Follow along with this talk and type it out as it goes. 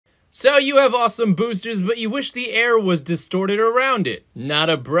So you have awesome boosters, but you wish the air was distorted around it. Not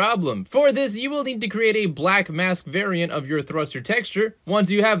a problem. For this, you will need to create a black mask variant of your thruster texture. Once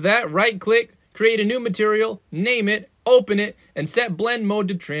you have that, right-click, create a new material, name it, open it, and set blend mode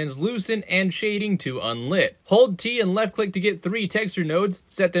to translucent and shading to unlit. Hold T and left-click to get 3 texture nodes,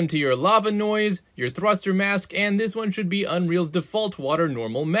 set them to your lava noise, your thruster mask, and this one should be Unreal's default water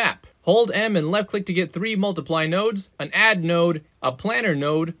normal map. Hold M and left-click to get 3 multiply nodes, an add node, a planner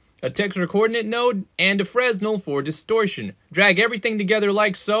node, a texture coordinate node, and a Fresnel for distortion. Drag everything together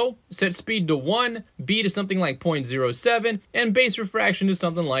like so, set speed to 1, B to something like 0.07, and base refraction to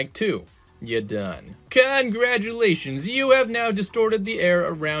something like 2. You're done. Congratulations, you have now distorted the air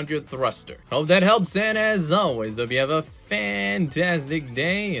around your thruster. Hope that helps, and as always, hope you have a fantastic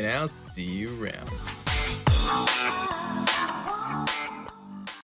day, and I'll see you around.